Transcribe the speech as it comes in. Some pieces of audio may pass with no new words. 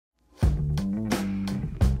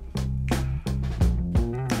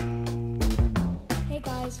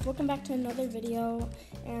welcome back to another video,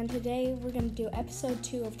 and today we're going to do episode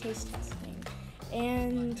 2 of taste testing,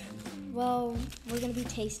 and well, we're going to be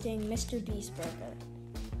tasting MRBEASTBurger.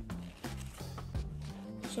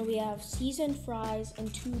 So we have seasoned fries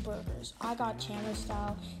and 2 burgers. I got Chandler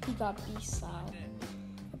style, he got beast style.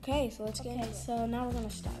 Okay, so let's get into it. So now we're going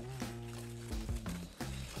to start.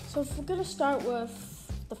 So we're going to start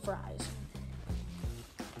with the fries.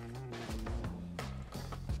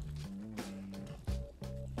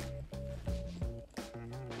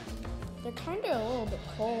 They're kind of a little bit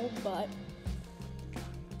cold, but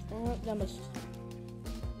I want them as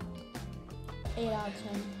 8 out of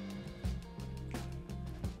 10.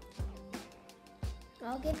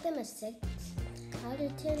 I'll give them a 6 out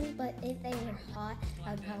of 10, but if they were hot,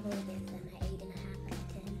 I'd probably give them an 8.5 out of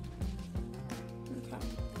 10. Okay,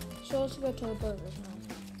 so let's go to the burgers now.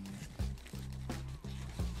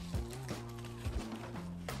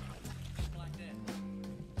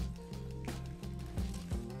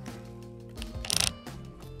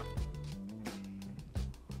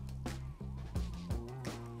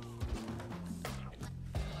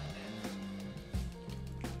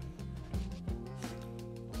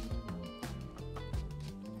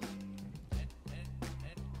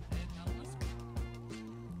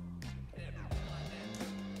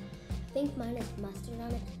 I think mine is mustard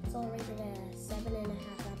on it, so I'll rate it a 7.5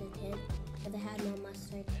 out of 10. If it had no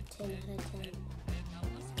mustard, 10 out of 10.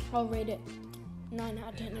 I'll rate it 9 out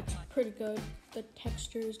of 10. It's pretty good. The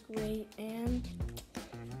texture is great, and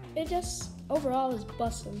it just overall is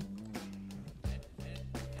bussin'.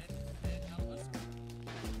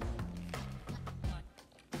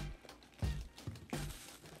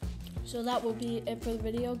 So that will be it for the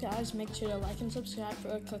video, guys. Make sure to like and subscribe for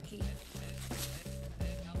a cookie.